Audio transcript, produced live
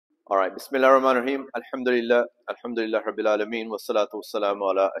All right. Bismillahirrahmanirrahim. Alhamdulillah. Alhamdulillah Rabbil Alameen. Wa salatu wa salamu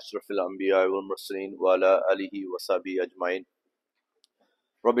ala ashrafil anbiya wal mursaleen wa ala alihi wa sahbihi ajma'in.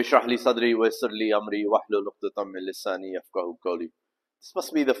 Rabbi shrah li sadri wa yassir li amri wahlul 'uqdatam min lisani yafqahu qawli. This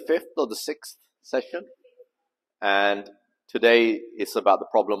must be the 5th or the 6th session. And today is about the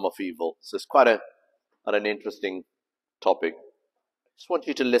problem of evil. So it's quite an interesting topic. I just want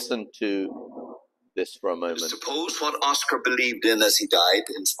you to listen to this for a moment. Suppose what Asghar believed in as he died,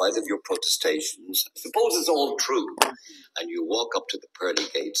 in spite of your protestations, suppose it's all true, and you walk up to the pearly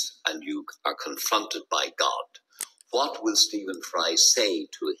gates and you are confronted by God. What will Stephen Fry say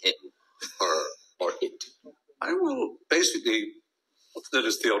to him, her, or it? I will basically, what's known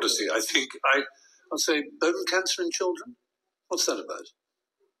as the Odyssey, I think. I'll say, bone cancer in children? What's that about?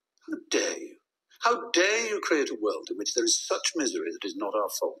 How dare you? How dare you create a world in which there is such misery that is not our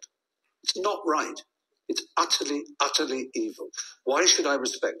fault? It's not right. It's utterly, utterly evil. Why should I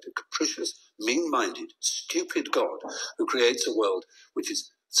respect a capricious, mean-minded, stupid God who creates a world which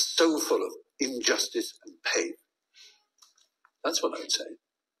is so full of injustice and pain? That's what I would say.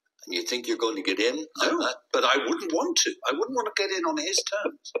 And you think you're going to get in on No, that? but I wouldn't want to. I wouldn't want to get in on his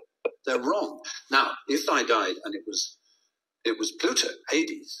terms. They're wrong. Now, if I died and it was Pluto,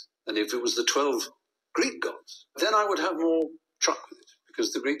 Hades, and if it was the 12 Greek gods, then I would have more truck with it,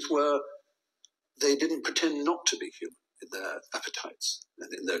 because the Greeks they didn't pretend not to be human in their appetites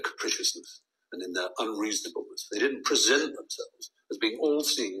and in their capriciousness and in their unreasonableness. They didn't present themselves as being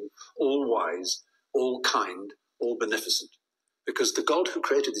all-seeing, all-wise, all-kind, all-beneficent. Because the God who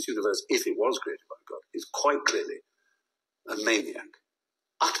created this universe, if it was created by God, is quite clearly a maniac,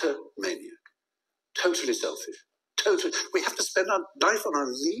 utter maniac, totally selfish, totally. We have to spend our life on our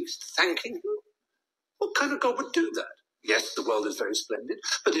knees thanking him? What kind of God would do that? Yes, the world is very splendid,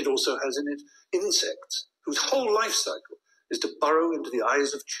 but it also has in it insects whose whole life cycle is to burrow into the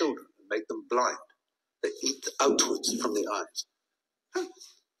eyes of children and make them blind. They eat outwards from the eyes.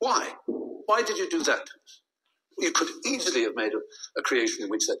 Why? Why did you do that to us? You could easily have made a creation in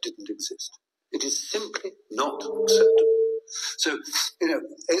which that didn't exist. It is simply not acceptable. So,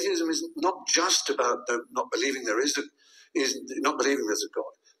 atheism is not just about not believing there's a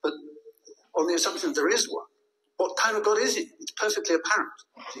God, but on the assumption that there is one. What kind of God is he? It's perfectly apparent.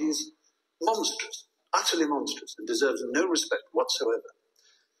 He is monstrous, utterly monstrous, and deserves no respect whatsoever.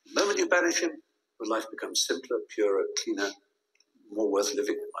 The moment you banish him, your life becomes simpler, purer, cleaner, more worth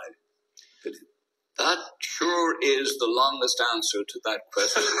living, in my opinion. That sure is the longest answer to that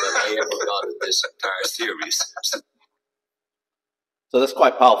question that I ever got in this entire series. So that's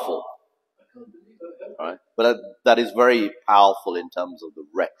quite powerful, right? But that is very powerful in terms of the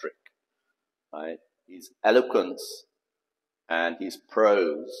rhetoric, right? His eloquence and his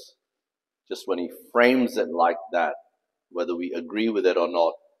prose, just when he frames it like that, whether we agree with it or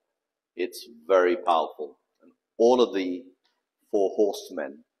not, it's very powerful. And all of the four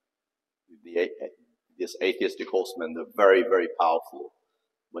horsemen, this atheistic horsemen, they're very, very powerful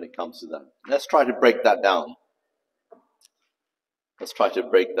when it comes to that. Let's try to break that down.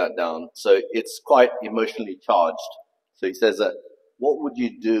 So it's quite emotionally charged. So he says that, what would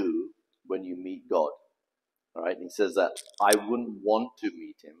you do when you meet God? All right. He says that I wouldn't want to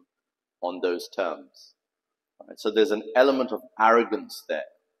meet him on those terms. All right? So there's an element of arrogance there.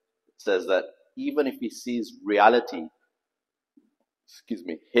 It says that even if he sees reality,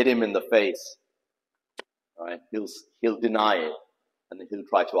 hit him in the face, all right, he'll deny it, and then he'll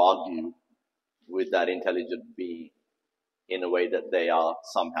try to argue with that intelligent being in a way that they are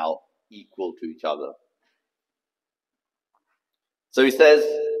somehow equal to each other. So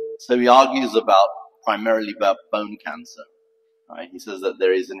he argues primarily about bone cancer, right? He says that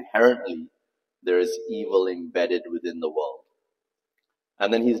there is evil embedded within the world.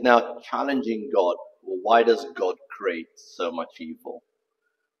 And then he's now challenging God. Well, why does God create so much evil?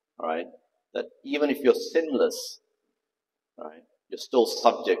 All right? That even if you're sinless, right, you're still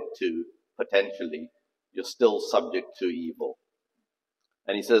subject to evil.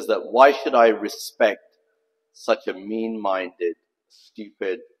 And he says that, why should I respect such a mean-minded,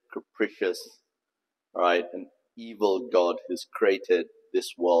 stupid, capricious, right, an evil God who's created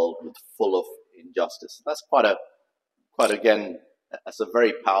this world full of injustice? That's that's a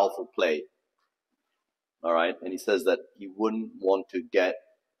very powerful play. All right, and he says that he wouldn't want to get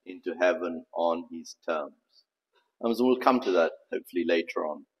into heaven on his terms. And so we'll come to that hopefully later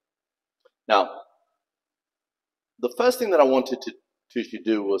on. Now, the first thing that I wanted to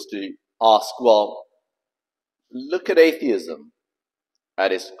do was to ask, well, look at atheism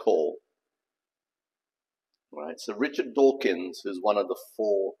at its core. Right? So Richard Dawkins, who's one of the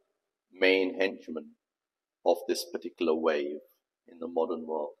four main henchmen of this particular wave in the modern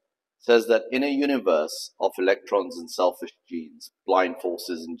world, says that in a universe of electrons and selfish genes, blind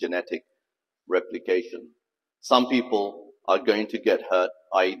forces and genetic replication, some people are going to get hurt,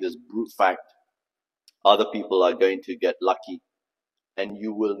 i.e. this brute fact. Other people are going to get lucky, and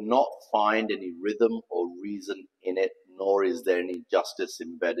you will not find any rhythm or reason in it, nor is there any justice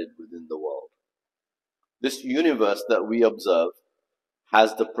embedded within the world. This universe that we observe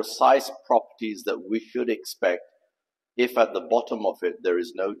has the precise properties that we should expect if at the bottom of it there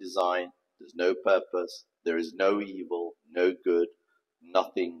is no design, there's no purpose, there is no evil, no good,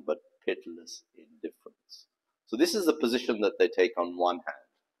 nothing but pitiless indifference. So this is the position that they take on one hand.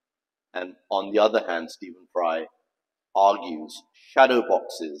 And on the other hand, Stephen Fry argues shadow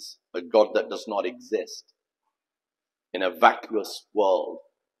boxes, a God that does not exist, in a vacuous world,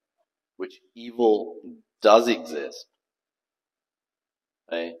 which evil does exist,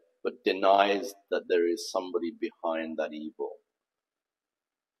 right? But denies that there is somebody behind that evil,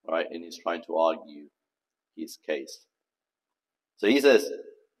 right? And he's trying to argue his case. So he says,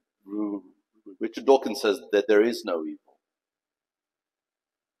 Richard Dawkins says that there is no evil,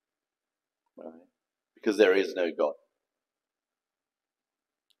 right? Because there is no God.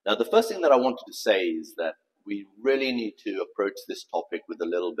 Now, the first thing that I wanted to say is that we really need to approach this topic with a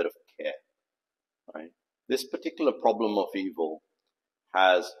little bit of care, right? This particular problem of evil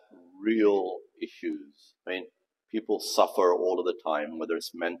has real issues. I mean, people suffer all of the time, whether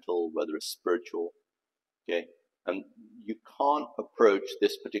it's mental, whether it's spiritual, okay? And you can't approach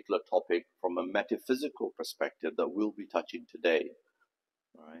this particular topic from a metaphysical perspective that we'll be touching today,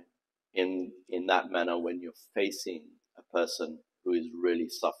 right? In that manner when you're facing a person who is really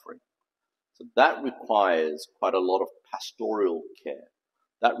suffering. So that requires quite a lot of pastoral care.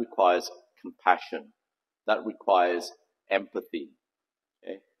 That requires compassion. That requires empathy.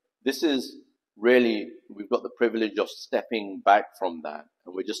 Okay? This is really, we've got the privilege of stepping back from that,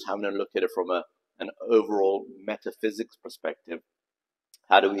 and we're just having a look at it from an overall metaphysics perspective.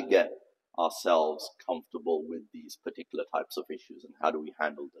 How do we get ourselves comfortable with these particular types of issues, and how do we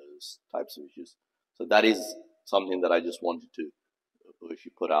handle those types of issues? So that is something that I just wanted to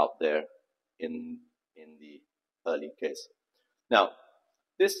put out there in the early case. Now,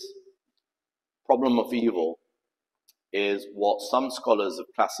 this problem of evil is what some scholars have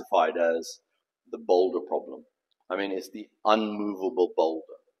classified as the boulder problem. I mean, it's the unmovable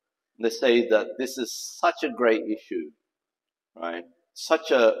boulder. And they say that this is such a great issue, right?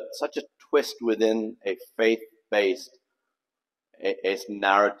 Such a twist within a faith-based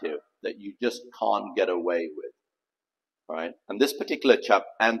narrative that you just can't get away with, right? And this particular chap,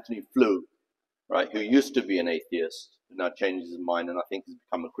 Anthony Flew, right, who used to be an atheist, who now changes his mind and I think has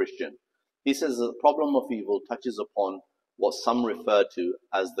become a Christian. He says that the problem of evil touches upon what some refer to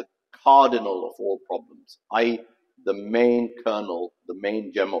as the cardinal of all problems, i.e. the main kernel, the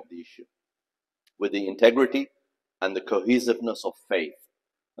main gem of the issue, with the integrity and the cohesiveness of faith.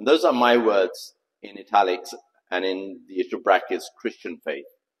 And those are my words in italics and in the issue brackets, Christian faith.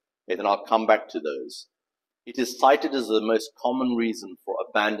 Okay, then I'll come back to those. It is cited as the most common reason for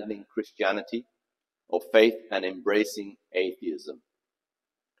abandoning Christianity or faith and embracing atheism.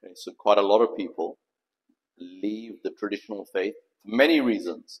 Okay, so quite a lot of people leave the traditional faith for many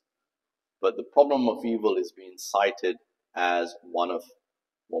reasons, but the problem of evil is being cited as one of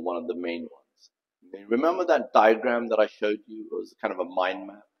the main ones. Remember that diagram that I showed you? It was kind of a mind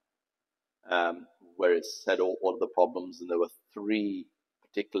map where it said all of the problems, and there were three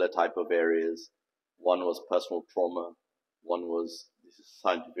particular type of areas. One was personal trauma, one was this is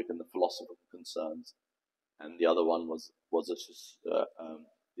scientific and the philosophical concerns, and the other one was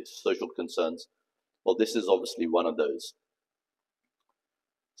social concerns. Well, this is obviously one of those.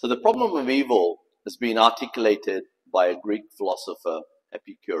 So the problem of evil has been articulated by a Greek philosopher,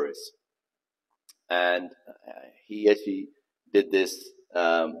 Epicurus. And he actually did this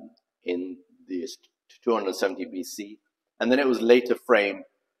in the 270 BC. And then it was later framed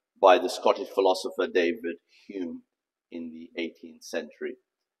by the Scottish philosopher David Hume in the 18th century.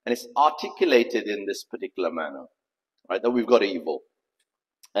 And it's articulated in this particular manner, right, that we've got evil.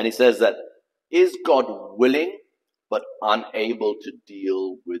 And he says that, is God willing but unable to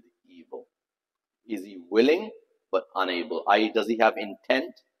deal with evil? Is he willing but unable? I.e., does he have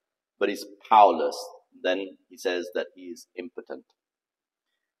intent but is powerless? Then he says that he is impotent.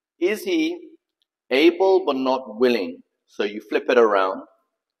 Is he able but not willing? So you flip it around.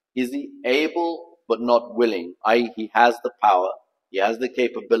 Is he able but not willing? I.e., he has the power, he has the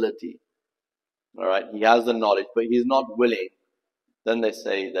capability, all right, he has the knowledge, but he's not willing. Then they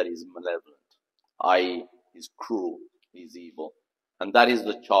say that he's malevolent, i.e., he's cruel, he's evil. And that is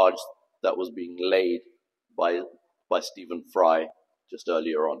the charge that was being laid by Stephen Fry just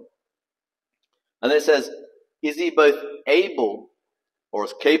earlier on. And then it says, is he both able or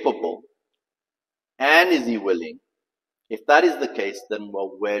is capable, and is he willing? If that is the case, then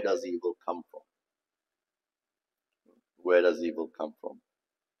well, where does evil come from? Where does evil come from?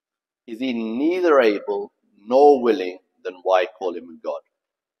 Is he neither able nor willing, then why call him a God?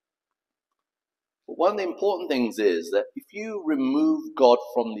 But one of the important things is that if you remove God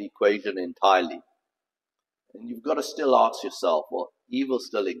from the equation entirely, then you've got to still ask yourself, well, evil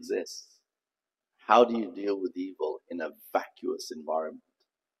still exists. How do you deal with evil in a vacuous environment?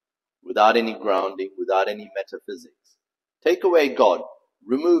 Without any grounding, without any metaphysics. Take away God,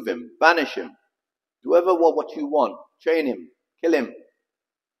 remove him, banish him. Do ever what you want, chain him, kill him,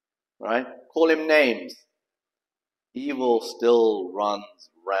 right? Call him names. Evil still runs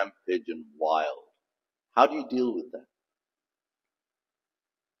rampage and wild. How do you deal with that?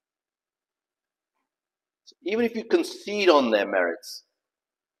 So even if you concede on their merits,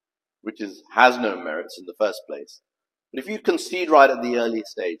 which has no merits in the first place, but if you concede right at the early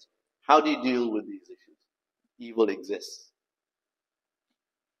stage, how do you deal with these issues? Evil exists.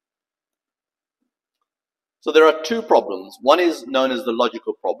 So there are two problems. One is known as the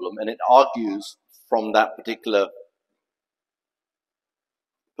logical problem, and it argues from that particular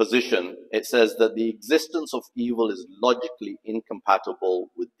position. It says that the existence of evil is logically incompatible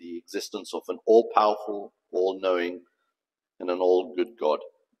with the existence of an all-powerful, all-knowing, and an all-good God.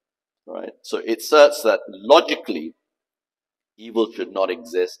 Right? So it asserts that logically, evil should not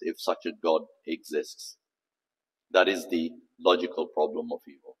exist if such a God exists. That is the logical problem of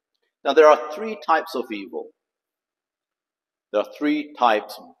evil. Now, there are three types of evil. There are three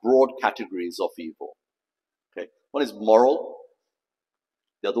types, broad categories of evil. Okay. One is moral,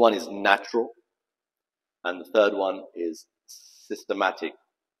 the other one is natural, and the third one is systematic.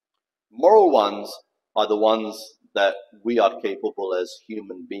 Moral ones are the ones that we are capable as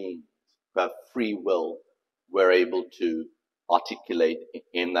human beings who have free will, we're able to articulate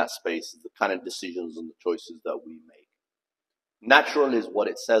in that space the kind of decisions and the choices that we make. Natural is what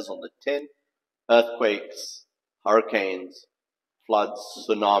it says on the tin: earthquakes, hurricanes, floods,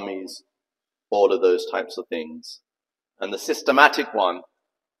 tsunamis, all of those types of things. And the systematic one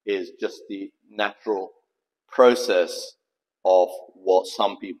is just the natural process of what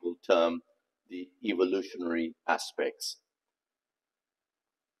some people term the evolutionary aspects.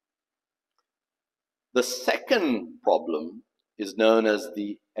 The second problem is known as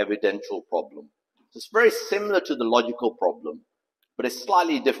the evidential problem. It's very similar to the logical problem, but it's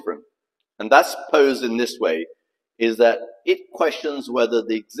slightly different. And that's posed in this way, is that it questions whether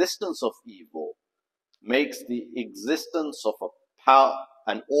the existence of evil makes the existence of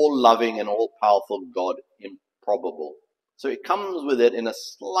an all-loving and all-powerful God improbable. So it comes with it in a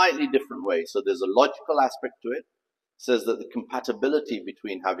slightly different way. So there's a logical aspect to it. It says that the compatibility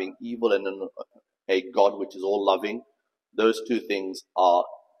between having evil and a God which is all-loving, those two things are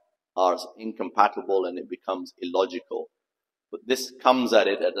incompatible, and it becomes illogical. But this comes at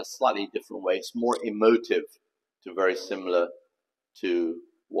it at a slightly different way. It's more emotive, to very similar to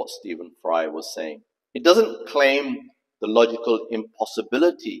what Stephen Fry was saying. It doesn't claim the logical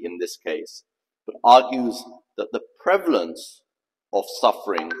impossibility in this case, but argues that the prevalence of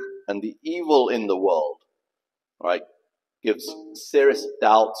suffering and the evil in the world, right, gives serious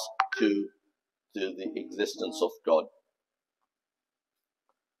doubts to the existence of God.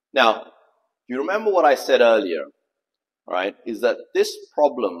 Now, you remember what I said earlier, right, is that this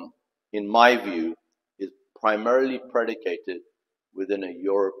problem, in my view, is primarily predicated within a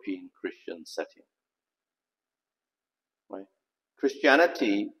European Christian setting. Right?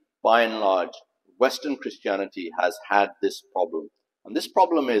 Christianity, by and large, Western Christianity has had this problem. And this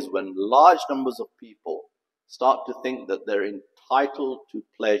problem is when large numbers of people start to think that they're entitled to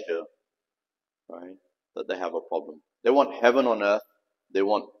pleasure, right, that they have a problem. They want heaven on earth. They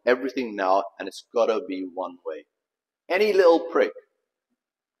want everything now, and it's got to be one way. Any little prick,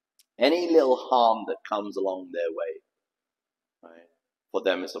 any little harm that comes along their way, right, for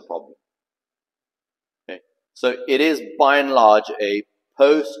them is a problem. Okay? So it is, by and large, a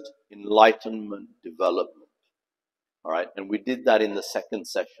post-enlightenment development. All right, and we did that in the second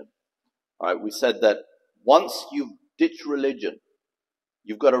session. All right, we said that once you ditch religion,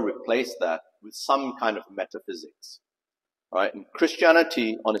 you've got to replace that with some kind of metaphysics. All right, and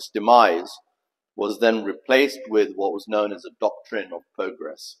Christianity, on its demise, was then replaced with what was known as a doctrine of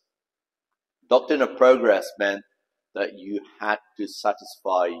progress. Doctrine of progress meant that you had to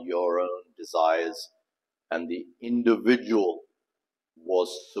satisfy your own desires, and the individual was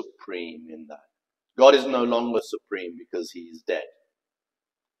supreme in that. God is no longer supreme because he is dead.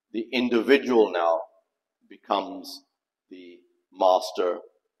 The individual now becomes the master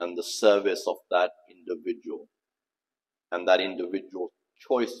and the service of that individual. And that individual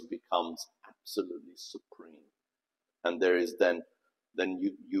choice becomes absolutely supreme. And there is then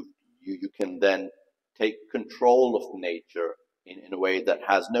you can then take control of nature in a way that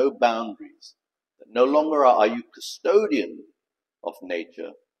has no boundaries. That no longer are you custodian of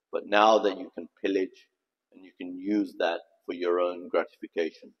nature, but now that you can pillage and you can use that for your own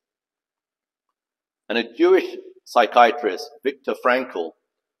gratification. And a Jewish psychiatrist, Viktor Frankl,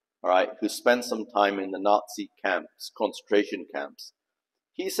 who spent some time in the Nazi camps, concentration camps,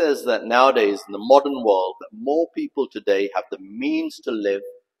 he says that nowadays in the modern world, that more people today have the means to live,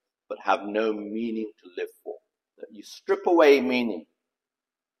 but have no meaning to live for. That you strip away meaning,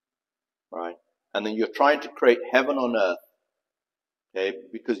 right? And then you're trying to create heaven on earth, okay?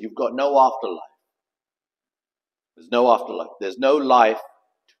 Because you've got no afterlife. There's no afterlife. There's no life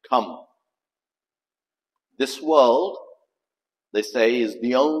to come. This world, they say, is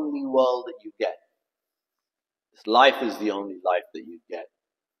the only world that you get. This life is the only life that you get.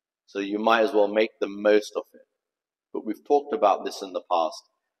 So you might as well make the most of it. But we've talked about this in the past.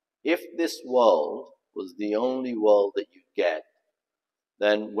 If this world was the only world that you get,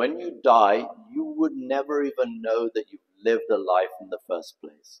 then when you die, you would never even know that you've lived a life in the first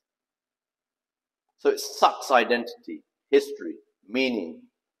place. So it sucks identity, history, meaning,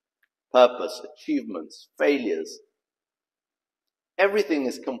 purpose, achievements, failures. Everything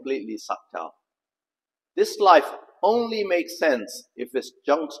is completely sucked out. This life only makes sense if it's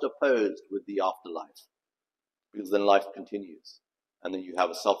juxtaposed with the afterlife, because then life continues. And then you have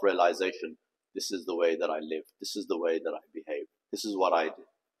a self-realization. This is the way that I live. This is the way that I behave. This is what I did.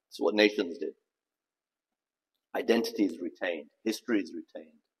 This is what nations did. Identity is retained. History is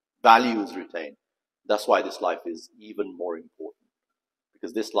retained. Value is retained. That's why this life is even more important.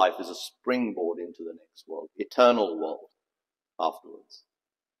 Because this life is a springboard into the next world. Eternal world afterwards.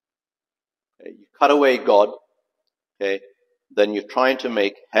 Okay, you cut away God. Okay, then you're trying to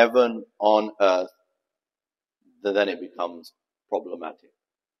make heaven on earth. Then it becomes problematic.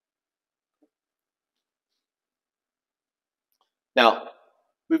 Now,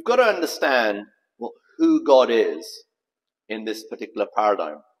 we've got to understand who God is in this particular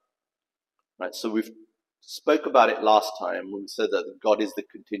paradigm. Right? So we've spoke about it last time when we said that God is the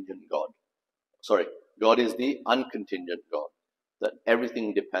contingent God. Sorry, God is the uncontingent God that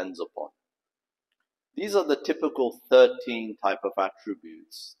everything depends upon. These are the typical 13 type of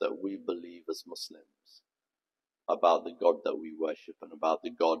attributes that we believe as Muslims about the God that we worship and about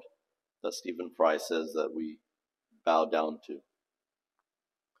the God that Stephen Fry says that we bow down to.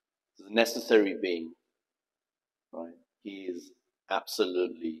 He's a necessary being, right? He is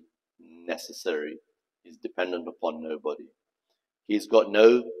absolutely necessary. He's dependent upon nobody. He's got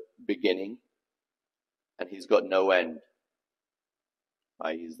no beginning and he's got no end.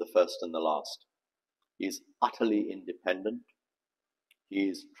 Right? He's the first and the last. He's utterly independent.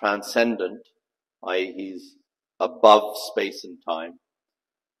 He's transcendent, i.e. he's above space and time.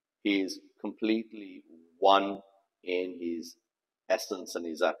 He's completely one in his essence and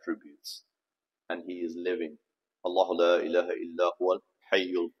his attributes. And he is living. Allahu la ilaha illa huwal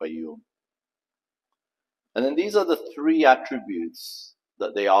hayyul qayyum. And then these are the three attributes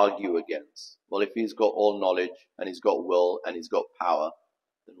that they argue against. Well, if he's got all knowledge and he's got will and he's got power,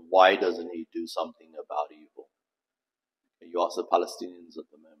 then why doesn't he do something about evil? You ask the Palestinians at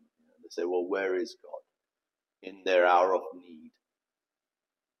the moment, they say, well, where is God? In their hour of need.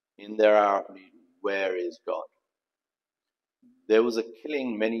 In their hour of need, where is God? There was a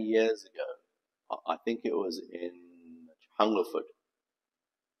killing many years ago. I think it was in Hungerford.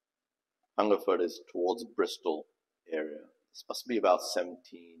 Hungerford is towards Bristol area. This must be about 17,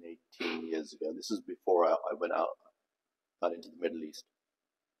 18 years ago. This is before I went out into the Middle East.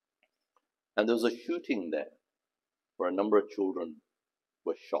 And there was a shooting there where a number of children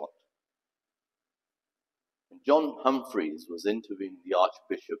were shot. And John Humphreys was interviewing the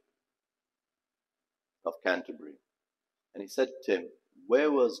Archbishop of Canterbury. And he said to him, where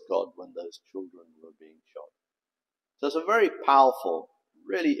was God when those children were being shot? So it's a very powerful,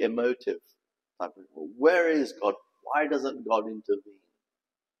 really emotive type of, where is God? Why doesn't God intervene?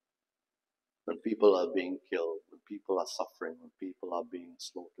 When people are being killed, when people are suffering, when people are being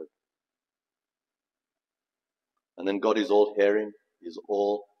slaughtered. And then God is all hearing, He's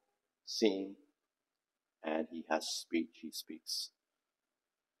all seeing, and He has speech, He speaks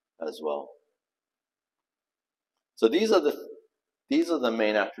as well. So these are the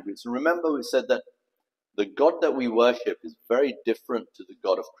main attributes. And remember we said that the God that we worship is very different to the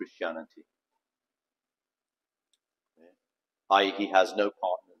God of Christianity. i.e. He has no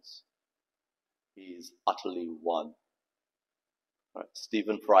partners. He is utterly one. Right?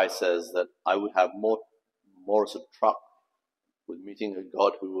 Stephen Fry says that I would have more of a truck with meeting a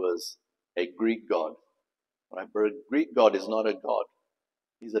God who was a Greek God. Right? But a Greek God is not a God.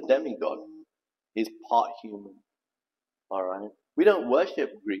 He's a demigod. He's part human. All right? We don't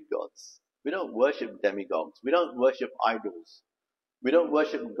worship Greek gods. We don't worship demigods. We don't worship idols. We don't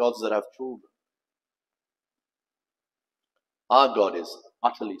worship gods that have children. Our God is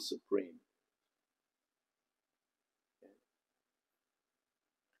utterly supreme.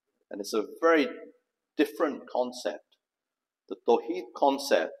 And it's a very different concept. The Tawheed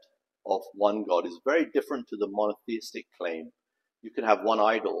concept of one God is very different to the monotheistic claim. You can have one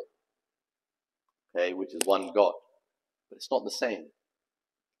idol, okay, which is one God, but it's not the same.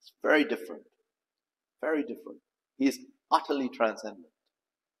 It's very different. Very different. He is utterly transcendent,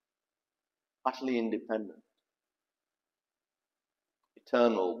 utterly independent,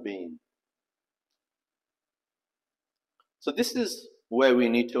 eternal being. So this is where we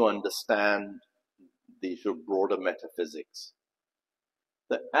need to understand the sort of broader metaphysics.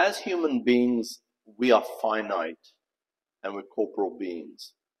 That as human beings, we are finite and we're corporal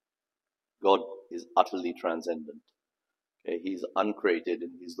beings. God is utterly transcendent. Okay, He's uncreated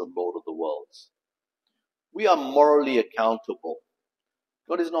and He's the Lord of the worlds. We are morally accountable.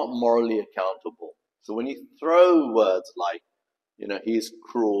 God is not morally accountable. So when you throw words like, He's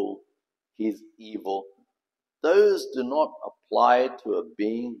cruel, He's evil, those do not apply to a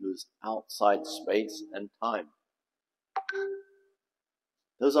being who's outside space and time.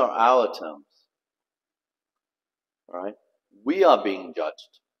 Those are our terms. All right? We are being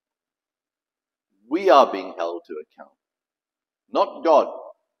judged. We are being held to account. Not God.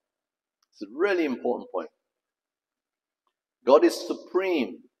 It's a really important point. God is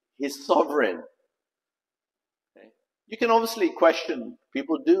supreme. He's sovereign. Okay? You can obviously question.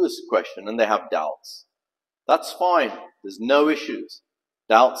 People do question and they have doubts. That's fine. There's no issues.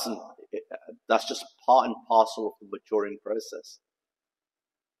 Doubts, and that's just part and parcel of the maturing process.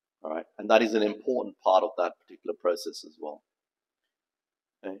 All right? And that is an important part of that particular process as well.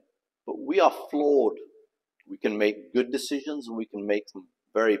 Okay? But we are flawed. We can make good decisions and we can make some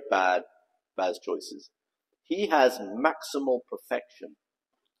very bad choices. He has maximal perfection.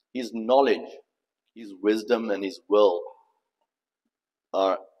 His knowledge, His wisdom, and His will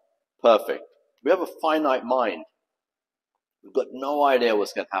are perfect. We have a finite mind. We've got no idea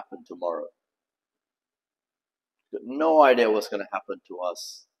what's going to happen tomorrow. We've got no idea what's going to happen to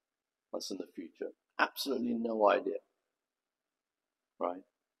us in the future. Absolutely no idea. Right?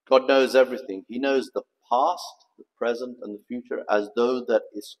 God knows everything. He knows the past, the present, and the future as though that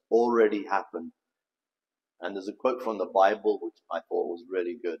it's already happened. And there's a quote from the Bible which I thought was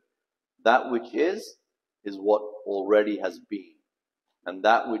really good. That which is what already has been. And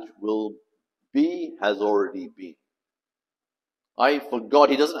that which will be has already been. For God,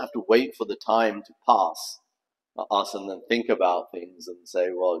 He doesn't have to wait for the time to pass us and then think about things and say,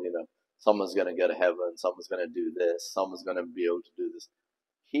 well, someone's going to go to heaven, someone's going to do this, someone's going to be able to do this.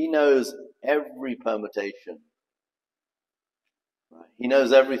 He knows every permutation. Right? He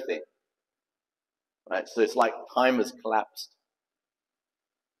knows everything. Right? So it's like time has collapsed.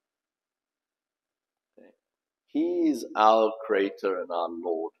 Okay? He's our Creator and our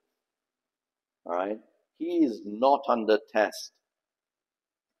Lord. All right? He is not under test.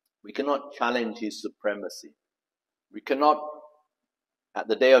 We cannot challenge His supremacy. We cannot, at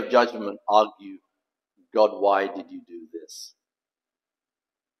the day of judgment, argue, God, why did you do this?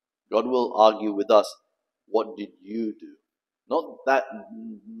 God will argue with us, what did you do?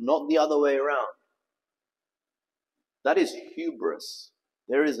 Not the other way around. That is hubris.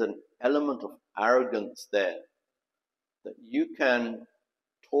 There is an element of arrogance there that you can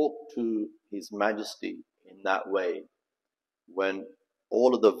talk to His Majesty in that way when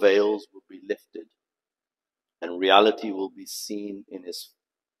all of the veils will be lifted and reality will be seen in its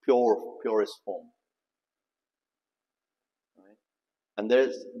purest form. Right? And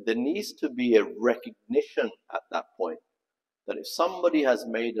there needs to be a recognition at that point that if somebody has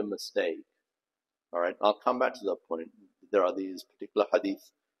made a mistake, all right, I'll come back to that point. There are these particular hadiths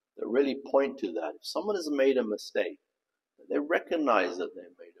that really point to that. If someone has made a mistake, they recognize that they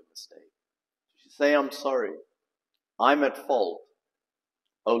made a mistake. You say, I'm sorry. I'm at fault.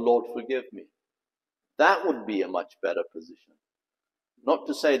 Oh Lord, forgive me. That would be a much better position. Not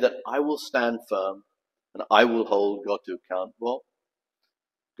to say that I will stand firm and I will hold God to account. Well,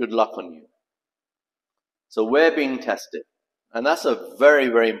 good luck on you. So we're being tested. And that's a very,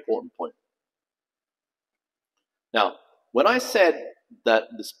 very important point. Now, when I said that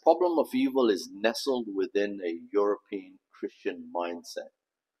this problem of evil is nestled within a European Christian mindset,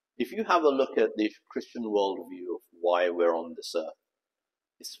 if you have a look at the Christian worldview of why we're on this earth,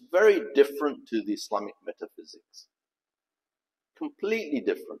 It's very different to the Islamic metaphysics. Completely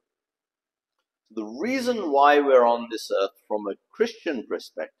different. The reason why we're on this earth from a Christian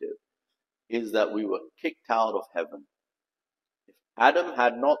perspective is that we were kicked out of heaven. If Adam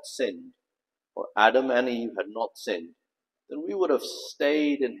had not sinned, or Adam and Eve had not sinned, then we would have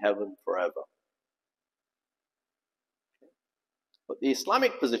stayed in heaven forever. But the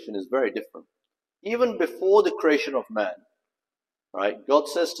Islamic position is very different. Even before the creation of man, right, God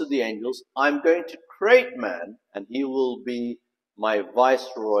says to the angels, I'm going to create man and he will be my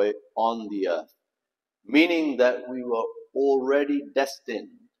viceroy on the earth. Meaning that we were already predestined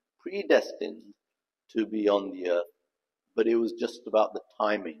to be on the earth. But it was just about the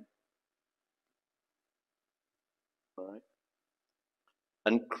timing. Right?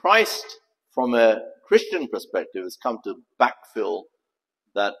 And Christ, from a Christian perspective, has come to backfill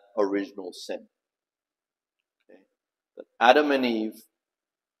that original sin. Okay? That Adam and Eve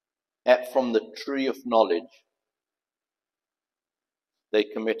ate from the tree of knowledge. They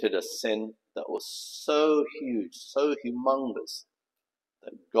committed a sin that was so huge, so humongous,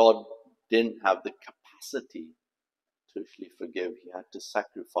 that God didn't have the capacity to actually forgive. He had to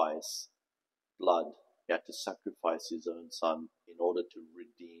sacrifice blood. He had to sacrifice his own son in order to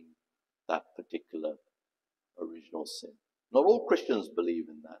redeem that particular original sin. Not all Christians believe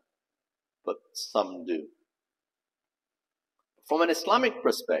in that, but some do. From an Islamic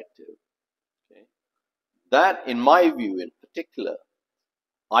perspective, okay, that, in my view in particular,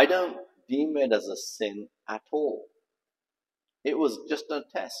 I don't deem it as a sin at all. It was just a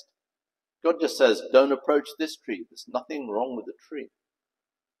test. God just says, don't approach this tree. There's nothing wrong with the tree.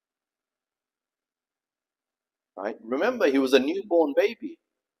 Right? Remember, he was a newborn baby,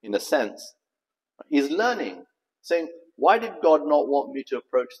 in a sense. He's learning, saying, why did God not want me to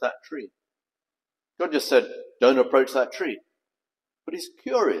approach that tree? God just said, don't approach that tree. But he's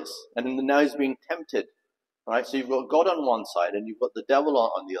curious, and now he's being tempted. Right? So you've got God on one side, and you've got the devil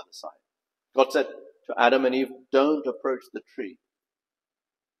on the other side. God said to Adam and Eve, don't approach the tree.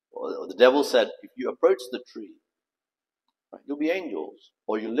 Or the devil said, if you approach the tree, right, you'll be angels,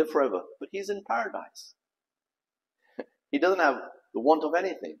 or you'll live forever. But he's in paradise. He doesn't have the want of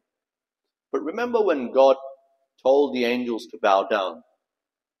anything. But remember when God told the angels to bow down.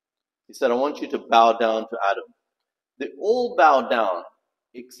 He said, I want you to bow down to Adam. They all bowed down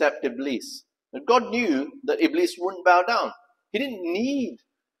except Iblis. And God knew that Iblis wouldn't bow down. He didn't need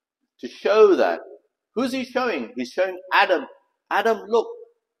to show that. Who's he showing? He's showing Adam. Adam, look,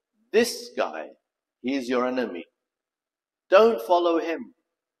 this guy, he's your enemy. Don't follow him.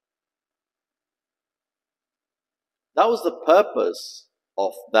 That was the purpose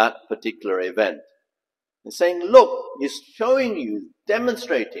of that particular event. He's saying, look, he's showing you,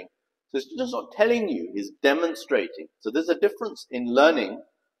 demonstrating. So he's just not telling you, he's demonstrating. So there's a difference in learning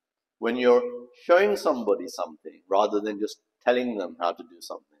when you're showing somebody something rather than just telling them how to do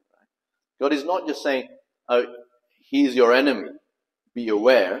something. Right? God is not just saying, oh, he's your enemy, be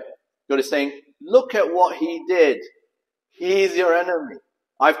aware. God is saying, look at what he did. He's your enemy.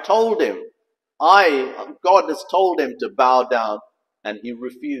 I've told him. God has told him to bow down, and he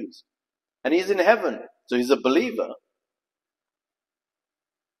refused. And he's in heaven, so he's a believer.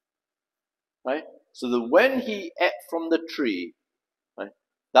 Right? So that when he ate from the tree, right,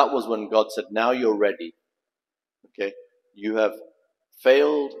 that was when God said, now you're ready. Okay? You have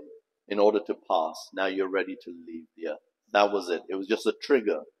failed in order to pass. Now you're ready to leave the earth. That was it. It was just a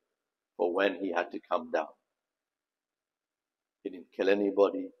trigger for when he had to come down. He didn't kill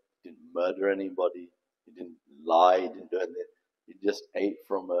anybody. He didn't murder anybody. He didn't lie. He didn't do anything. He just ate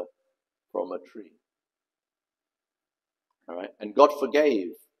from a tree. All right? And God forgave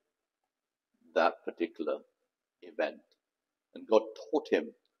that particular event. And God taught him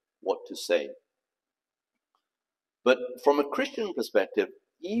what to say. But from a Christian perspective,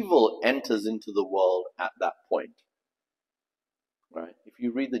 evil enters into the world at that point. Right? If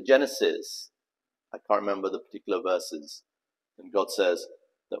you read the Genesis, I can't remember the particular verses, and God says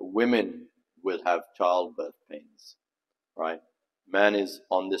that women will have childbirth pains. Right? Man is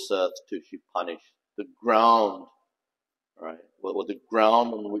on this earth to punish the ground, right? Or the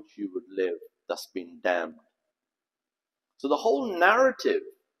ground on which you would live, thus being damned. So the whole narrative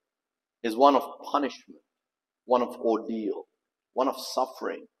is one of punishment, one of ordeal, one of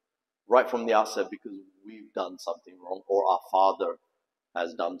suffering, right from the outset, because we've done something wrong, or our father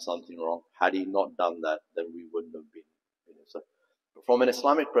has done something wrong. Had he not done that, then we wouldn't have been. So from an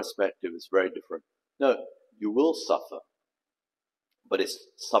Islamic perspective, it's very different. No, you will suffer, but it's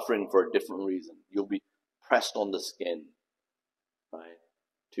suffering for a different reason. You'll be pressed on the skin, right,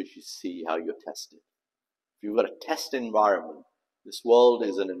 to see how you're tested. If you've got a test environment, This world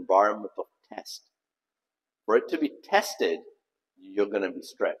is an environment of test. For it to be tested, you're going to be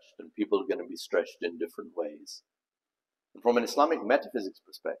stretched, and people are going to be stretched in different ways. And from an Islamic metaphysics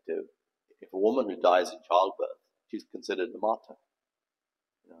perspective, if a woman who dies in childbirth, she's considered a martyr.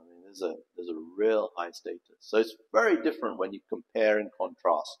 You know, I mean, there's a real high status. So it's very different when you compare and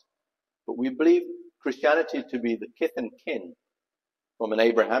contrast. But we believe Christianity to be the kith and kin from an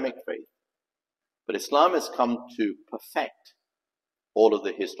Abrahamic faith. But Islam has come to perfect all of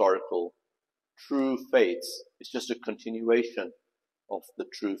the historical true faiths. It's just a continuation of the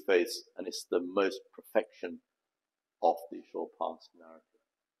true faiths, and it's the most perfection of the short past narrative.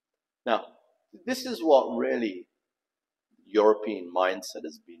 Now, this is what really European mindset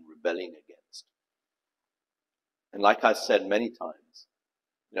has been rebelling against. And like I've said many times,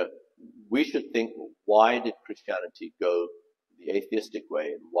 you know, we should think, why did Christianity go the atheistic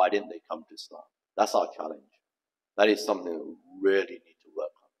way, and why didn't they come to Islam? That's our challenge. That is something that we really need to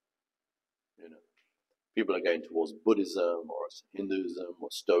work on. You know, people are going towards Buddhism or Hinduism or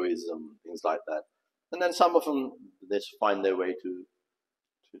Stoicism, things like that. And then some of them, they just find their way to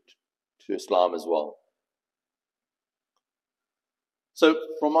Islam as well. So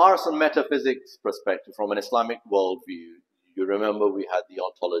from our metaphysics perspective, from an Islamic worldview, you remember we had the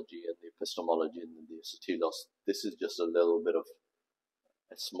ontology and the epistemology and the Aristotelos. This is just a little bit of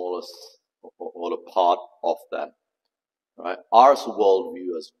a smallest or a part of that. Right? Our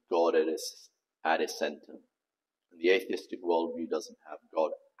worldview has God at its center. And the atheistic worldview doesn't have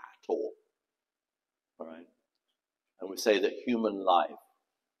God at all. Right? And we say that human life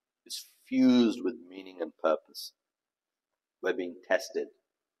is fused with meaning and purpose. We're being tested.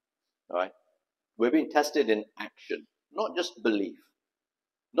 Right? We're being tested in action, not just belief.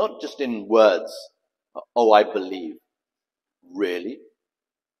 Not just in words. Oh, I believe. Really?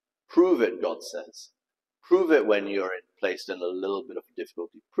 Prove it, God says. Prove it when you're placed in a little bit of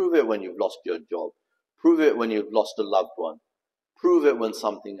difficulty. Prove it when you've lost your job. Prove it when you've lost a loved one. Prove it when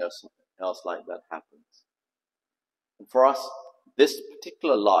something else like that happens. And for us, this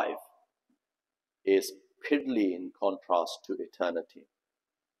particular life is piddly in contrast to eternity.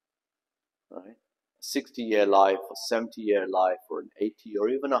 Right? A 60-year life, a 70-year life, or an 80 or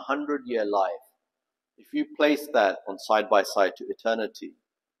even 100-year life, if you place that on side by side to eternity,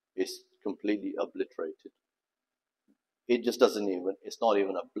 it's completely obliterated. It just doesn't even, it's not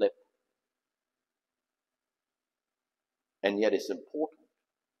even a blip. And yet it's important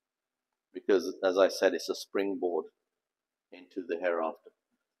because, as I said, it's a springboard into the hereafter.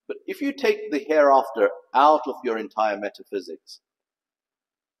 But if you take the hereafter out of your entire metaphysics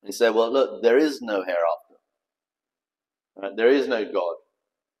and say, well, look, there is no hereafter. Right? There is no God.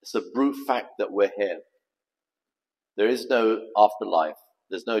 It's a brute fact that we're here. There is no afterlife.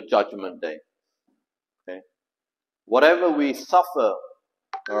 There's no judgment day. Okay? Whatever we suffer,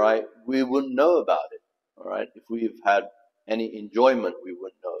 all right, we wouldn't know about it. All right? If we've had any enjoyment, we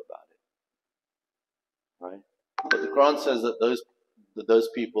wouldn't know about it. Right? But the Quran says that those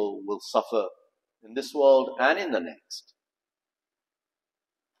people will suffer in this world and in the next.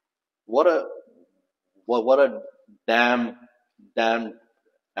 What a damn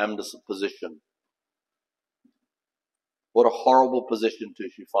position. What a horrible position to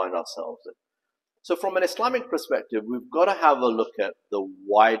find ourselves in. So from an Islamic perspective, we've got to have a look at the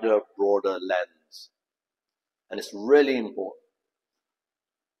wider, broader lens. And it's really important.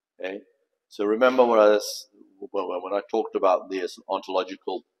 Okay? So remember when I talked about this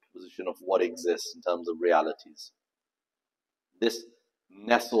ontological position of what exists in terms of realities. This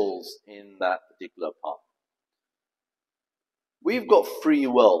nestles in that particular part. We've got free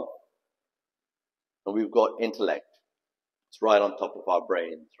will. And we've got intellect. It's right on top of our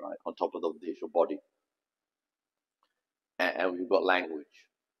brains, right? On top of the visual body. And we've got language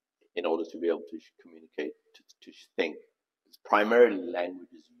in order to be able to communicate, to think. It's primarily language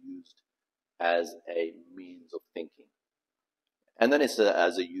is used as a means of thinking. And then it's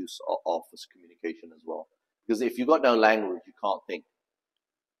as a use of communication as well. Because if you've got no language, you can't think.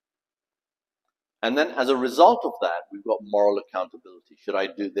 And then as a result of that, we've got moral accountability. Should I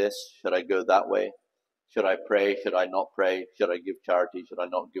do this? Should I go that way? Should I pray? Should I not pray? Should I give charity? Should I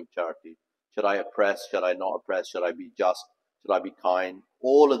not give charity? Should I oppress? Should I not oppress? Should I be just? Should I be kind?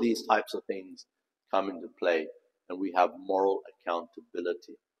 All of these types of things come into play, and we have moral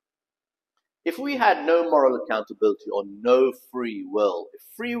accountability. If we had no moral accountability or no free will, if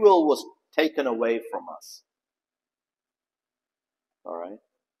free will was taken away from us, all right,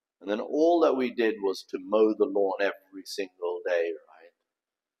 and then all that we did was to mow the lawn every single day, right?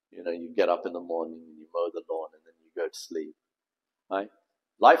 You know, you get up in the morning and you mow the lawn and then you go to sleep, right?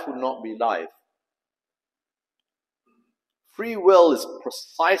 Life would not be life. Free will is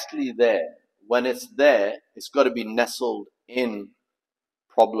precisely there. When it's there, it's got to be nestled in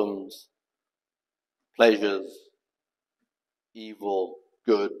problems, pleasures, evil,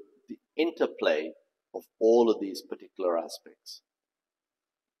 good, the interplay of all of these particular aspects.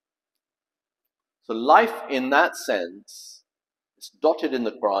 So life in that sense is dotted in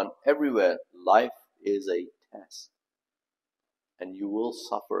the Quran everywhere. Life is a test. And you will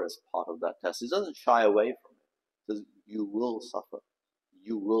suffer as part of that test. It doesn't shy away from it. It says you will suffer.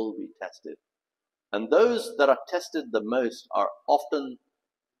 You will be tested. And those that are tested the most are often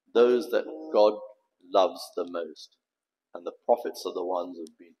those that God loves the most. And the prophets are the ones who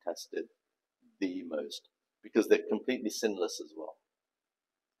have been tested the most. Because they're completely sinless as well.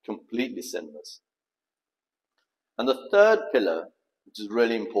 Completely sinless. And the third pillar, which is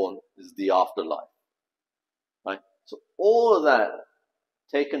really important, is the afterlife. Right? So all of that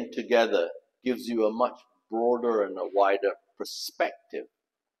taken together gives you a much broader and a wider perspective.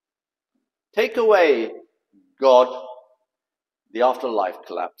 Take away God, the afterlife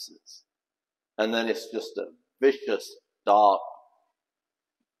collapses. And then it's just a vicious, dark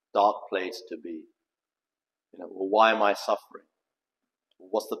place to be. Well, why am I suffering?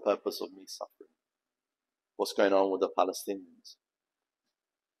 What's the purpose of me suffering? What's going on with the Palestinians?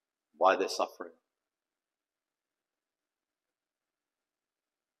 Why are they suffering?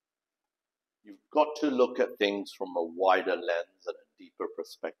 You've got to look at things from a wider lens and a deeper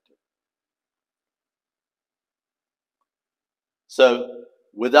perspective. So,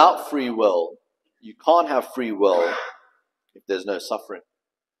 without free will, you can't have free will if there's no suffering.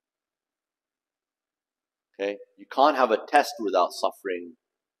 Okay? You can't have a test without suffering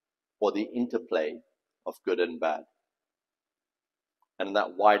or the interplay of good and bad. And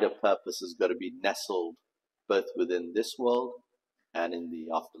that wider purpose has got to be nestled both within this world and in the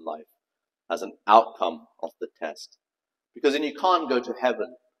afterlife as an outcome of the test. Because then you can't go to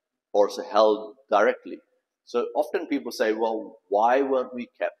heaven or to hell directly. So often people say, well, why weren't we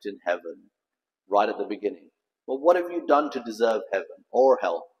kept in heaven right at the beginning? Well, what have you done to deserve heaven or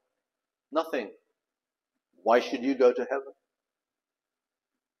hell? Nothing. Why should you go to heaven?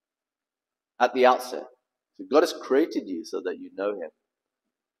 At the outset. So God has created you so that you know Him.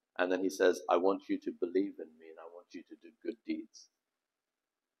 And then He says, I want you to believe in me and I want you to do good deeds.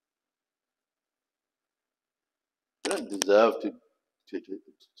 You don't deserve to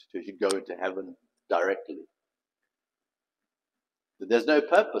go into heaven directly. There's no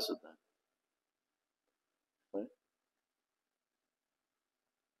purpose of that. Right?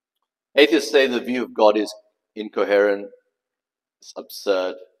 Atheists say the view of God is incoherent, it's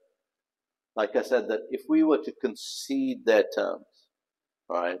absurd. Like I said, that if we were to concede their terms,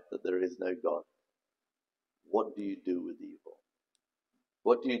 right, that there is no God, what do you do with evil?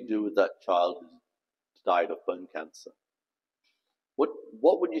 What do you do with that child who died of bone cancer?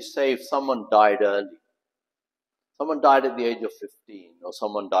 What would you say if someone died early? Someone died at the age of 15 or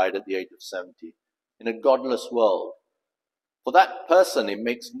someone died at the age of 70 in a godless world. For that person, it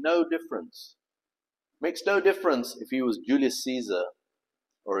makes no difference. It makes no difference if he was Julius Caesar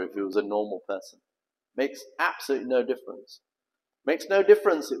or if he was a normal person. It makes absolutely no difference. It makes no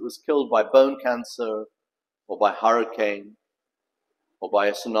difference if it was killed by bone cancer or by hurricane or by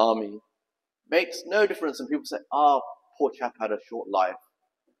a tsunami. It makes no difference. And people say, poor chap had a short life.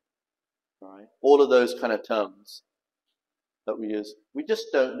 Right? All of those kind of terms that we use, we just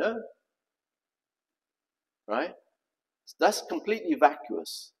don't know. Right? That's completely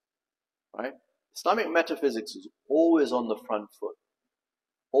vacuous. Right? Islamic metaphysics is always on the front foot.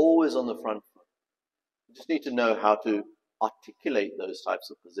 Always on the front foot. You just need to know how to articulate those types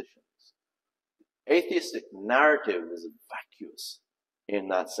of positions. Atheistic narrative is vacuous in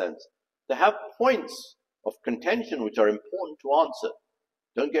that sense. They have points of contention which are important to answer.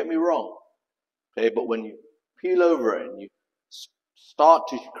 Don't get me wrong. Okay, but when you peel over it and you start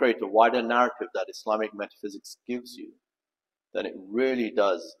to create a wider narrative that Islamic metaphysics gives you, then it really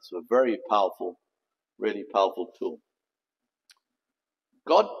does. It's a very powerful tool.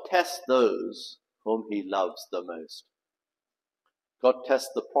 God tests those whom He loves the most. God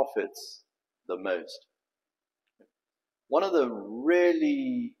tests the prophets the most. One of the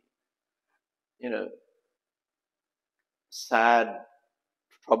really, sad,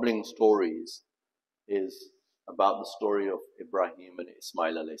 troubling stories is about the story of Ibrahim and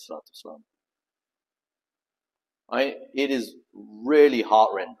Ismail alayhi salatu wasalam. It is really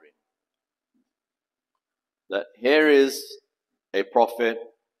heart-rending that here is a prophet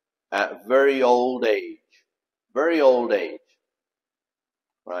at very old age,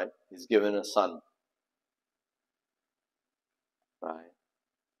 right? He's given a son, right?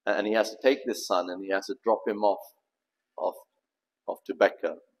 And he has to take this son and he has to drop him off to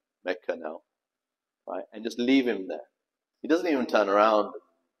Mecca now, right? And just leave him there. He doesn't even turn around,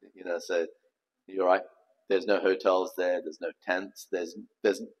 say, "You're right. There's no hotels there. There's no tents.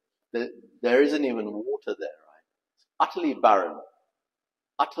 There isn't even water there, right? Utterly barren,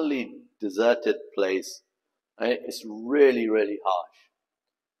 utterly deserted place. Right? It's really, really harsh.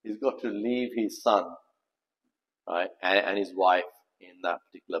 He's got to leave his son, right, and his wife in that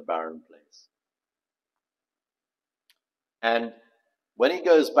particular barren place. And when he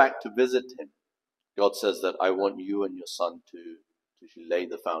goes back to visit him, God says that I want you and your son to lay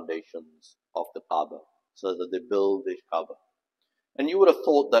the foundations of the Kaaba, so that they build the Kaaba. And you would have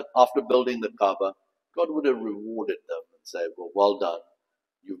thought that after building the Kaaba, God would have rewarded them and said, well done,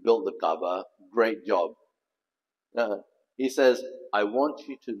 you built the Kaaba, great job. No, he says, I want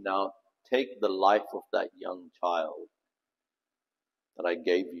you to now take the life of that young child that I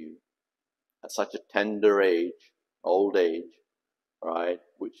gave you at such a tender age, old age, right,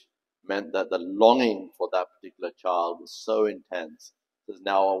 which meant that the longing for that particular child was so intense. He says,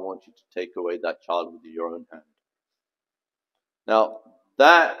 now I want you to take away that child with your own hand. Now,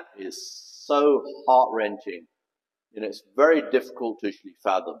 that is so heart-wrenching. It's very difficult to actually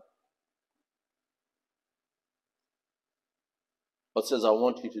fathom. God says, I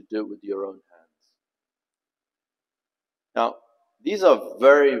want you to do it with your own hands. Now, these are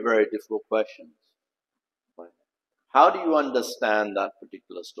very, very difficult questions. Right? How do you understand that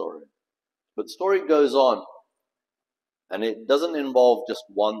particular story? But the story goes on, and it doesn't involve just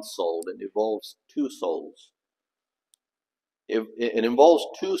one soul, it involves two souls. It involves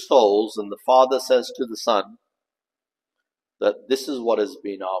two souls, and the father says to the son that this is what has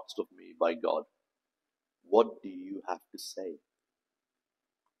been asked of me by God. What do you have to say?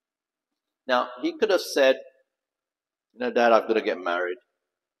 Now, he could have said, Dad, I've got to get married.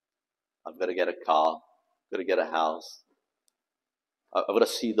 I've got to get a car. I've got to get a house. I've got to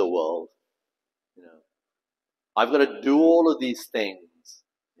see the world. I've got to do all of these things.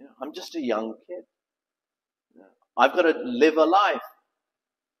 I'm just a young kid. I've got to live a life.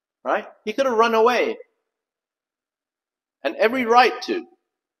 Right? He could have run away. And every right to.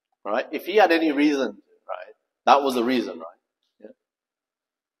 Right? If he had any reason, right? That was the reason, right? Yeah.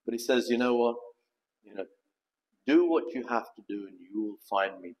 But he says, you know what? Do what you have to do and you will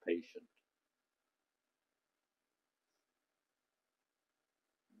find me patient.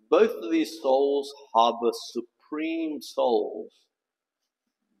 Both of these souls harbor supreme souls,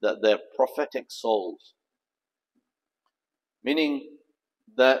 that they're prophetic souls. Meaning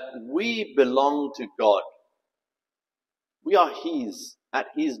that we belong to God. We are His, at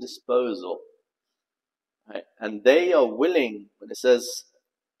His disposal. Right? And they are willing, when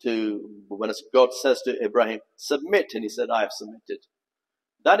God says to Ibrahim, submit, and he said, I have submitted.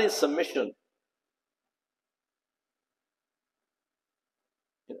 That is submission.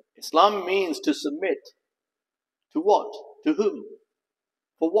 Islam means to submit. To what? To whom?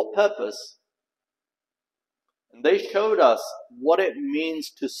 For what purpose? And they showed us what it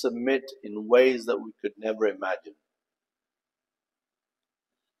means to submit in ways that we could never imagine.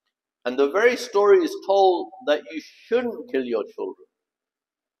 And the very story is told that you shouldn't kill your children.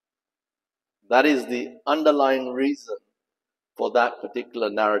 That is the underlying reason for that particular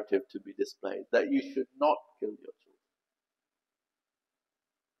narrative to be displayed, that you should not kill your children.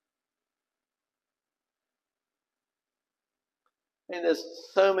 And there's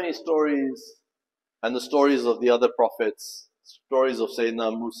so many stories, and the stories of the other prophets, stories of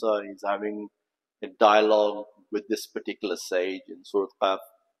Sayyidina Musa, he's having a dialogue with this particular sage in Surah Qaf,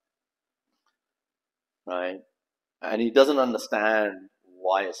 right? And he doesn't understand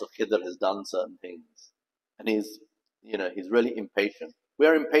why Khidr has done certain things. And he's really impatient.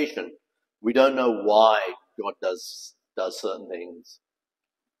 We're impatient. We don't know why God does certain things.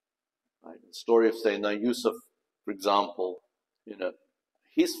 Right? The story of Sayyidina Yusuf, for example,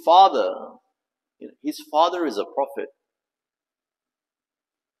 his father is a prophet.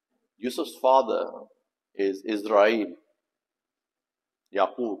 Yusuf's father is Israel,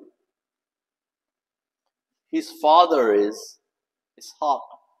 Yaqub. His father is Ishaq.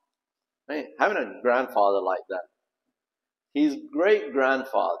 Having a grandfather like that. His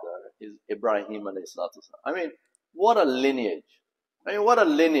great-grandfather is Ibrahim alayhi salatu. What a lineage. What a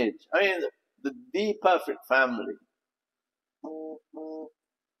lineage. The perfect family.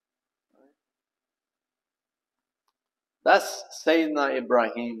 That's Sayyidina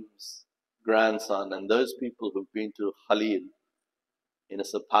Ibrahim's grandson, and those people who've been to Khalil in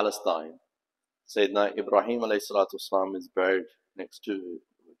Palestine. Sayyidina Ibrahim alayhi salatu wasalam is buried next to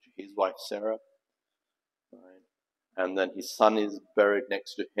his wife Sarah. Right? And then his son is buried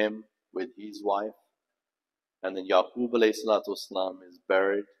next to him with his wife. and then Yaqub alayhi salatu wasalam is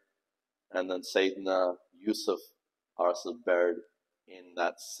buried, and then Sayyidina Yusuf is buried in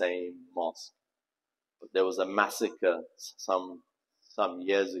that same mosque. But there was a massacre some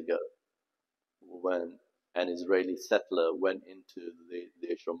years ago when an Israeli settler went into the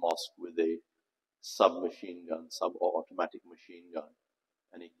Isha mosque with a subautomatic machine gun,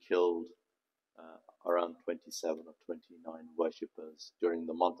 and he killed around 27 or 29 worshippers during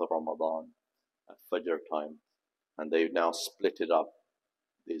the month of Ramadan at Fajr time, and they've now split it up.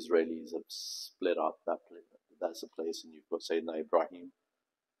 The Israelis have split up that place. That's a place, and you've got Sayyidina Ibrahim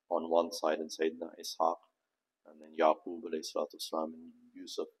on one side and Sayyidina Ishaq, and then Yaqub alayhi salatu wasalam and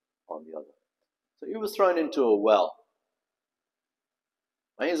Yusuf on the other. So he was thrown into a well.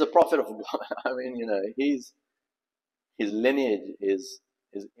 And he's a prophet of God. I mean, his lineage is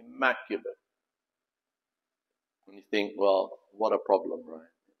immaculate. And you think, well, what a problem, right?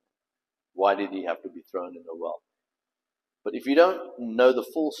 Why did he have to be thrown in a well? But if you don't know the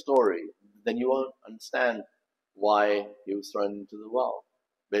full story, then you won't understand why he was thrown into the well.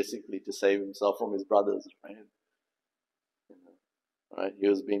 Basically to save himself from his brothers, right? Right? He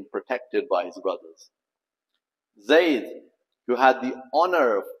was being protected by his brothers. Zayd, who had the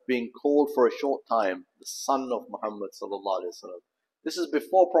honor of being called for a short time, the son of Muhammad sallallahu alaihi wasallam. This is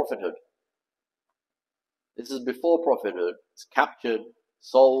before prophethood. It's captured,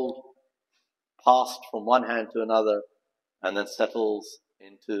 sold, passed from one hand to another, and then settles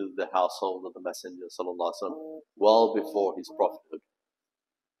into the household of the Messenger sallallahu alaihi wasallam well before his prophethood.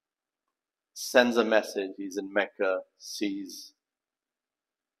 Sends a message. He's in Mecca, sees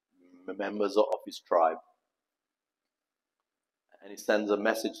members of his tribe, and he sends a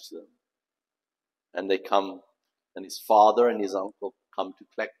message to them, and they come, and his father and his uncle come to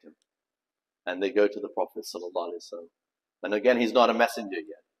collect him, and they go to the Prophet sallallahu alaihi wasallam. And again, he's not a messenger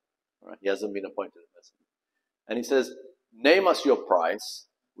yet, right? He hasn't been appointed a messenger, and he says, "Name us your price.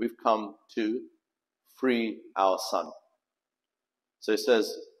 We've come to free our son." So he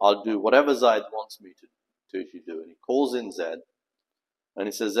says, "I'll do whatever Zayd wants me to do." And he calls in Zayd, and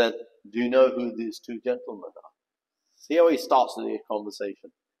he says, "Zayd, do you know who these two gentlemen are?" See how he starts the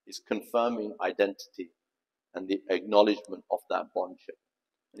conversation. He's confirming identity and the acknowledgement of that bondship.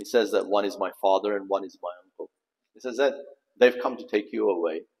 And he says that one is my father and one is my uncle. He says that they've come to take you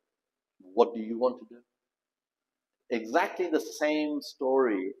away. What do you want to do? Exactly the same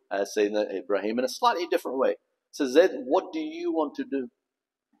story as Sayyidina Ibrahim in a slightly different way. He says, Zayd, what do you want to do?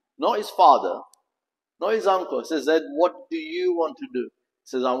 Not his father, not his uncle. He says, Zayd, what do you want to do? He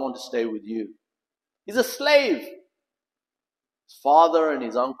says, I want to stay with you. He's a slave. His father and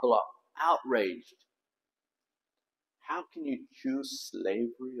his uncle are outraged. How can you choose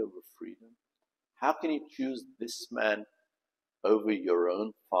slavery over freedom? How can you choose this man over your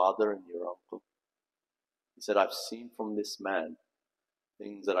own father and your uncle? He said, I've seen from this man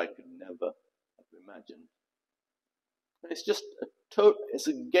things that I could never have imagined. And it's just it's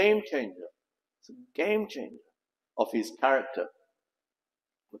a game changer. It's a game changer of his character.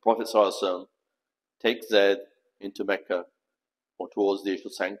 The Prophet ﷺ takes Zayd into Mecca or towards the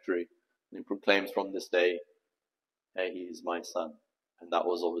Ishal sanctuary, and he proclaims from this day, hey, he is my son. And that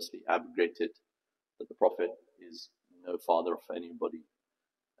was obviously abrogated, that the Prophet is no father of anybody.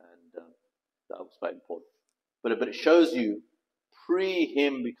 And that was quite important. But it shows you, pre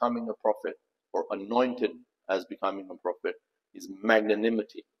him becoming a prophet, or anointed as becoming a prophet, his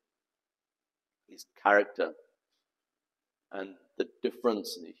magnanimity, his character, and the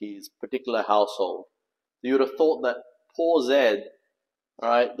difference in his particular household. You would have thought that poor Zayd,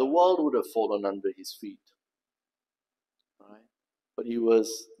 right, the world would have fallen under his feet. Right? But he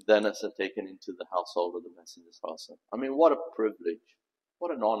was then taken into the household of the Messenger's house. I mean, what a privilege,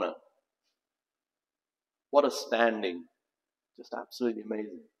 what an honor, what a standing, just absolutely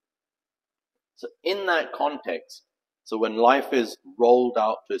amazing. So in that context, so when life is rolled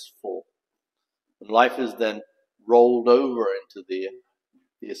out to its full, when life is then rolled over into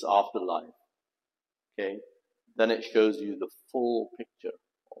this afterlife, okay, then it shows you the full picture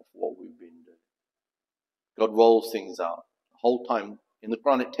of what we've been doing. God rolls things out. The whole time in the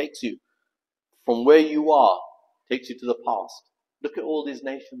Quran, it takes you from where you are, takes you to the past. Look at all these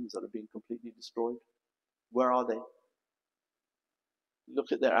nations that have been completely destroyed. Where are they?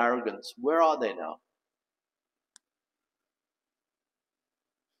 Look at their arrogance. Where are they now?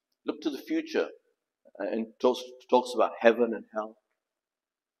 Look to the future, and talks about heaven and hell.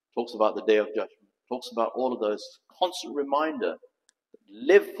 Talks about the day of judgment. Talks about all of those. Constant reminder.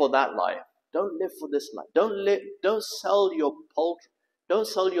 Live for that life. Don't live for this life. Don't sell your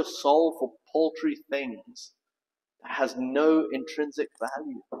soul for paltry things that has no intrinsic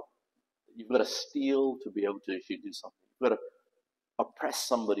value. You've got to steal to be able to actually do something. You've got to oppress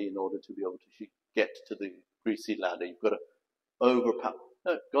somebody in order to be able to actually get to the greasy ladder. You've got to overpower.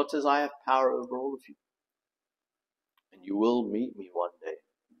 No, God says, I have power over all of you. And you will meet me one day.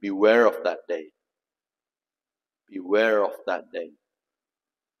 Beware of that day. Beware of that day.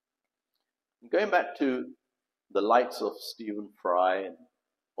 Going back to the likes of Stephen Fry and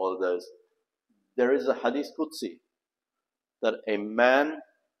all of those, there is a hadith Qudsi that a man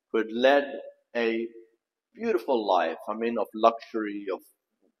who had led a beautiful life, I mean, of luxury, of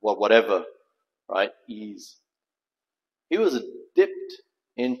whatever, right, ease. He was dipped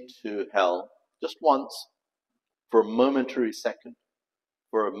into hell just once for a momentary second.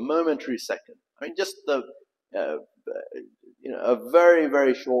 For a momentary second. I mean, just a very,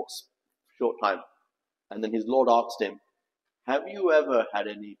 very short time. And then his Lord asked him, have you ever had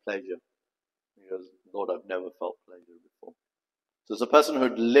any pleasure? He goes, Lord, I've never felt pleasure before. So it's a person who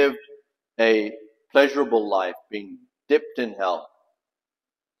had lived a pleasurable life, being dipped in hell.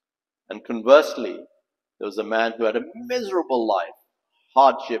 And conversely, there was a man who had a miserable life,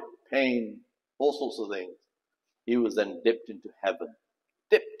 hardship, pain, all sorts of things. He was then dipped into heaven.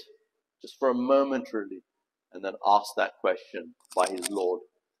 Dipped, just for a momentarily, and then asked that question by his Lord,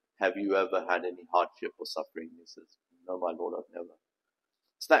 have you ever had any hardship or suffering? He says, no, my Lord, I've never.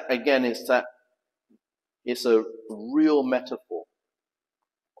 So that, again, it's a real metaphor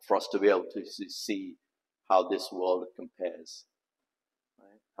for us to be able to see how this world compares.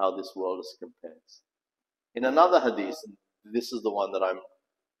 Right? How this world compares. In another hadith, this is the one that I'm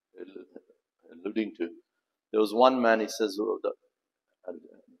alluding to, there was one man, he says,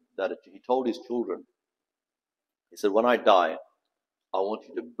 that he told his children, he said, when I die, I want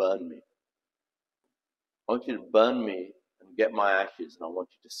you to burn me. I want you to burn me and get my ashes, and I want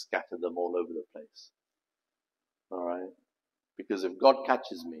you to scatter them all over the place. All right? Because if God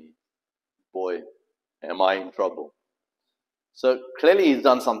catches me, boy, am I in trouble. So clearly he's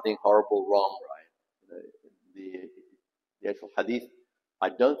done something horrible wrong, right? The actual hadith, I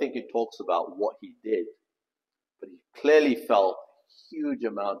don't think it talks about what he did, but he clearly felt a huge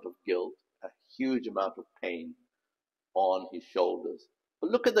amount of guilt, a huge amount of pain on his shoulders. But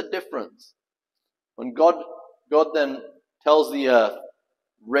look at the difference. When God then tells the earth,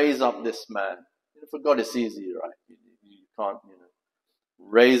 raise up this man. For God it's easy, right? You can't,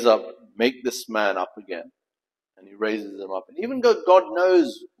 raise up, make this man up again. And he raises him up. And even God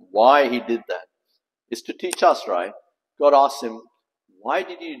knows why he did that. It's to teach us, right? God asks him, why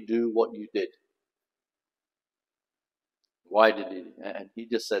did you do what you did? Why did he? And he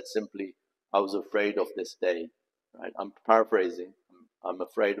just said simply, I was afraid of this day. Right? I'm paraphrasing. I'm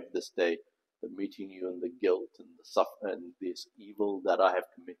afraid of this day, the meeting you and the guilt and the suffering and this evil that I have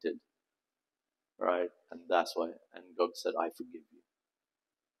committed. Right? And that's why. And God said, I forgive you.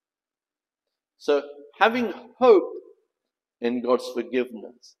 So having hope in God's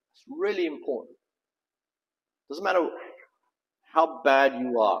forgiveness is really important. Doesn't matter how bad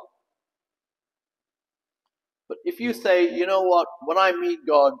you are. But if you say, you know what, when I meet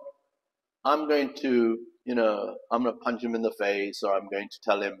God, I'm going to punch him in the face, or I'm going to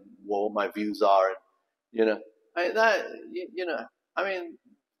tell him what my views are,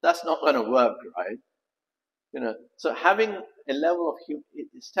 that's not going to work, right? So having a level of humility,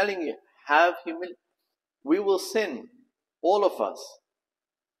 it's telling you, have humility. We will sin, all of us,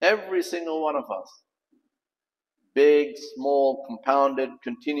 every single one of us. Big, small, compounded,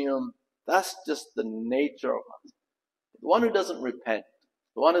 continuum. That's just the nature of us. The one who doesn't repent,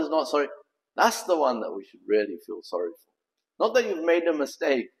 the one who's not sorry, that's the one that we should really feel sorry for. Not that you've made a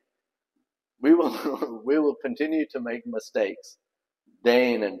mistake. We will continue to make mistakes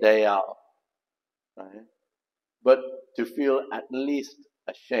day in and day out. Right? But to feel at least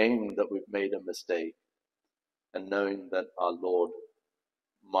ashamed that we've made a mistake, and knowing that our Lord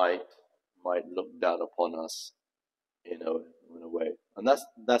might look down upon us in a way. And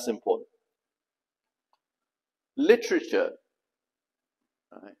that's important. Literature,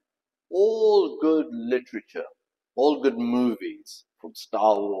 right? All good literature, all good movies, from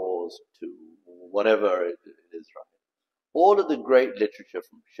Star Wars to whatever it is, right? All of the great literature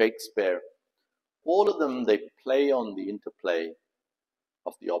from Shakespeare, all of them, they play on the interplay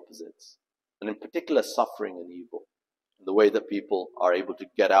of the opposites, and in particular suffering and evil, and the way that people are able to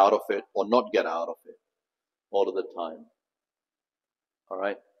get out of it or not get out of it all of the time. All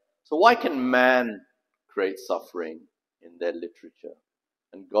right? So why can man create suffering in their literature?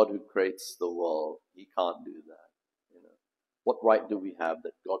 And God who creates the world, he can't do that. What right do we have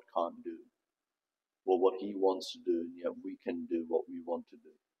that God can't do? Well, what he wants to do, and yet we can do what we want to do.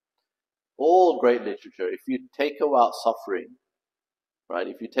 All great literature, if you take out suffering, right?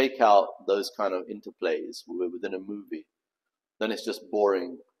 If you take out those kind of interplays within a movie, then it's just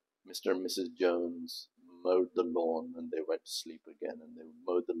boring. Mr. and Mrs. Jones mowed the lawn and they went to sleep again, and they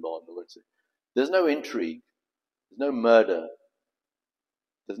mowed the lawn and they went to sleep. There's no intrigue. There's no murder.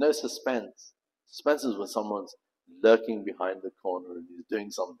 There's no suspense. Suspense is when someone's lurking behind the corner and he's doing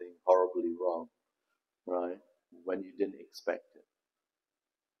something horribly wrong, right? When you didn't expect it.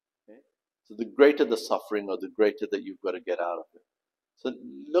 Okay? So the greater the suffering, or the greater that you've got to get out of it. So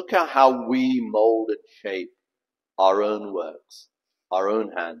look at how we mold and shape our own works, our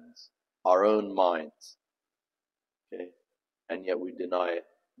own hands, our own minds. Okay? And yet we deny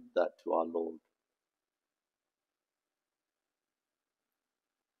that to our Lord.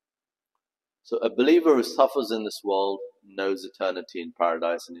 So a believer who suffers in this world knows eternity in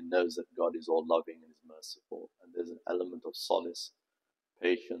paradise, and he knows that God is all loving and is merciful, and there's an element of solace,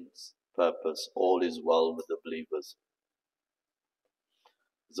 patience, purpose. All is well with the believers.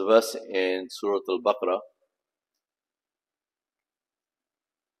 There's a verse in Surah Al-Baqarah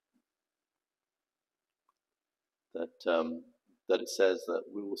that it says that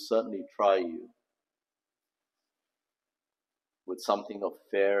we will certainly try you with something of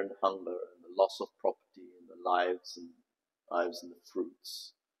fear and hunger and the loss of property and the lives and the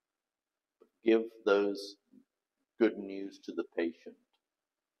fruits. But give those good news to the patient.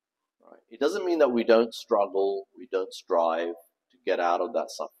 Right? It doesn't mean that we don't struggle, we don't strive to get out of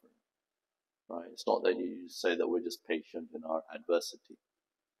that suffering. Right? It's not that you say that we're just patient in our adversity.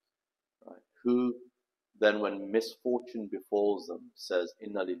 Right? Who then, when misfortune befalls them, says,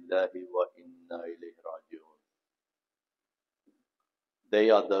 "Inna lillahi wa inna ilayhi raji'un." They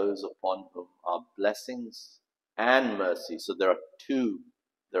are those upon whom are blessings and mercy. So there are two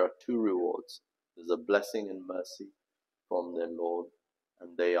rewards. There's a blessing and mercy from their Lord,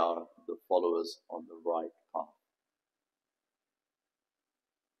 and they are the followers on the right path.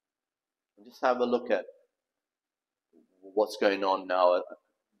 And just have a look at what's going on now at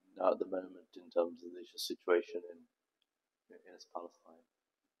the moment in terms of the situation in Palestine.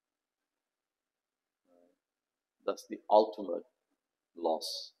 That's the ultimate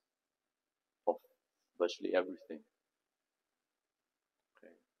loss of virtually everything.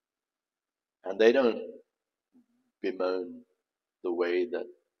 Okay. And they don't bemoan the way that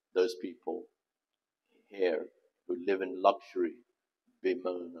those people here who live in luxury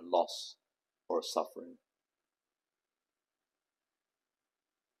bemoan a loss or a suffering.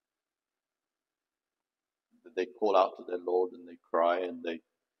 They call out to their Lord and they cry and they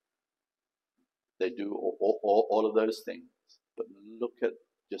do all of those things. But look at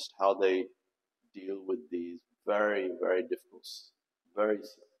just how they deal with these very, very difficult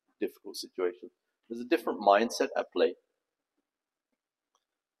situations. There's a different mindset at play.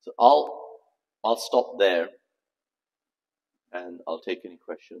 So I'll stop there, and I'll take any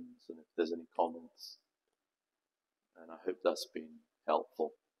questions and if there's any comments. And I hope that's been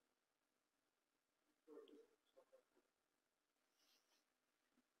helpful.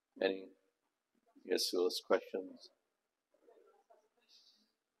 Any questions?